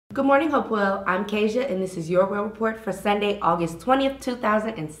Good morning, Hopewell. I'm Kasia, and this is your Well Report for Sunday, August 20th,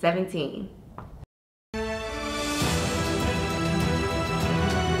 2017.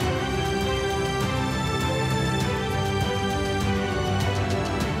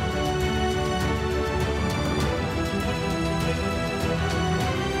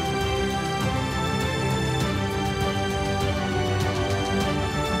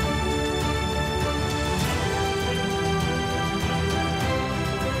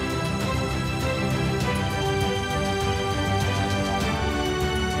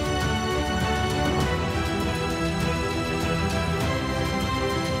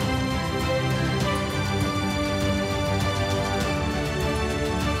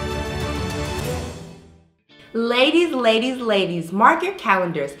 Ladies, mark your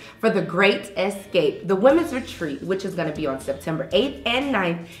calendars for the Great Escape, the Women's Retreat, which is going to be on September 8th and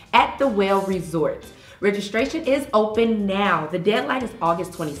 9th at the Well Resort. Registration is open now. The deadline is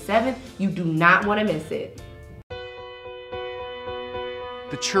August 27th. You do not want to miss it.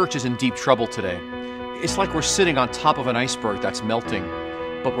 The church is in deep trouble today. It's like we're sitting on top of an iceberg that's melting,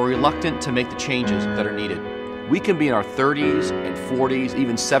 but we're reluctant to make the changes that are needed. We can be in our 30s and 40s,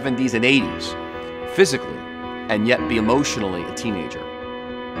 even 70s and 80s, physically, and yet be emotionally a teenager.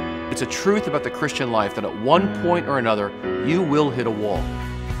 It's a truth about the Christian life that at one point or another, you will hit a wall.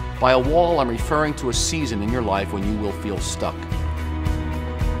 By a wall, I'm referring to a season in your life when you will feel stuck.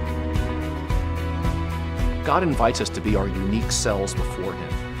 God invites us to be our unique selves before Him,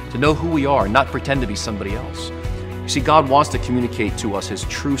 to know who we are, not pretend to be somebody else. You see, God wants to communicate to us His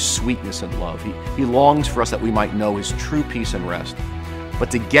true sweetness and love. He longs for us that we might know His true peace and rest.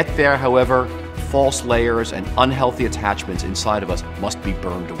 But to get there, however, false layers and unhealthy attachments inside of us must be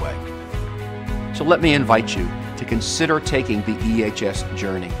burned away. So let me invite you to consider taking the EHS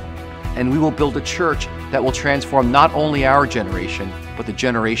journey. And we will build a church that will transform not only our generation, but the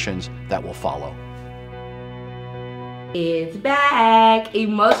generations that will follow. It's back!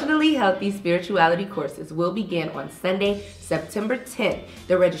 Emotionally Healthy Spirituality courses will begin on Sunday, September 10th.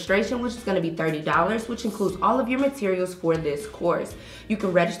 The registration, which is going to be $30, which includes all of your materials for this course. You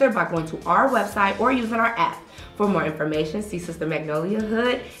can register by going to our website or using our app. For more information, see Sister Magnolia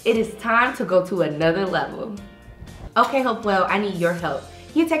Hood. It is time to go to another level. Okay, Hopewell, I need your help.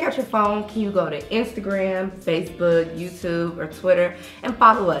 Can you take out your phone? Can you go to Instagram, Facebook, YouTube, or Twitter and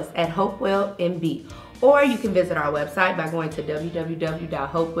follow us at HopewellMB? Or you can visit our website by going to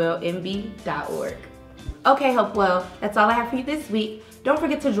www.hopewellmb.org. Okay, Hopewell, that's all I have for you this week. Don't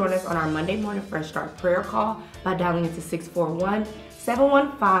forget to join us on our Monday morning Fresh Start prayer call by dialing into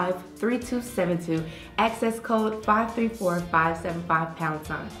 641-715-3272, access code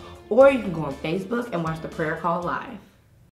 534575#. Or you can go on Facebook and watch the prayer call live.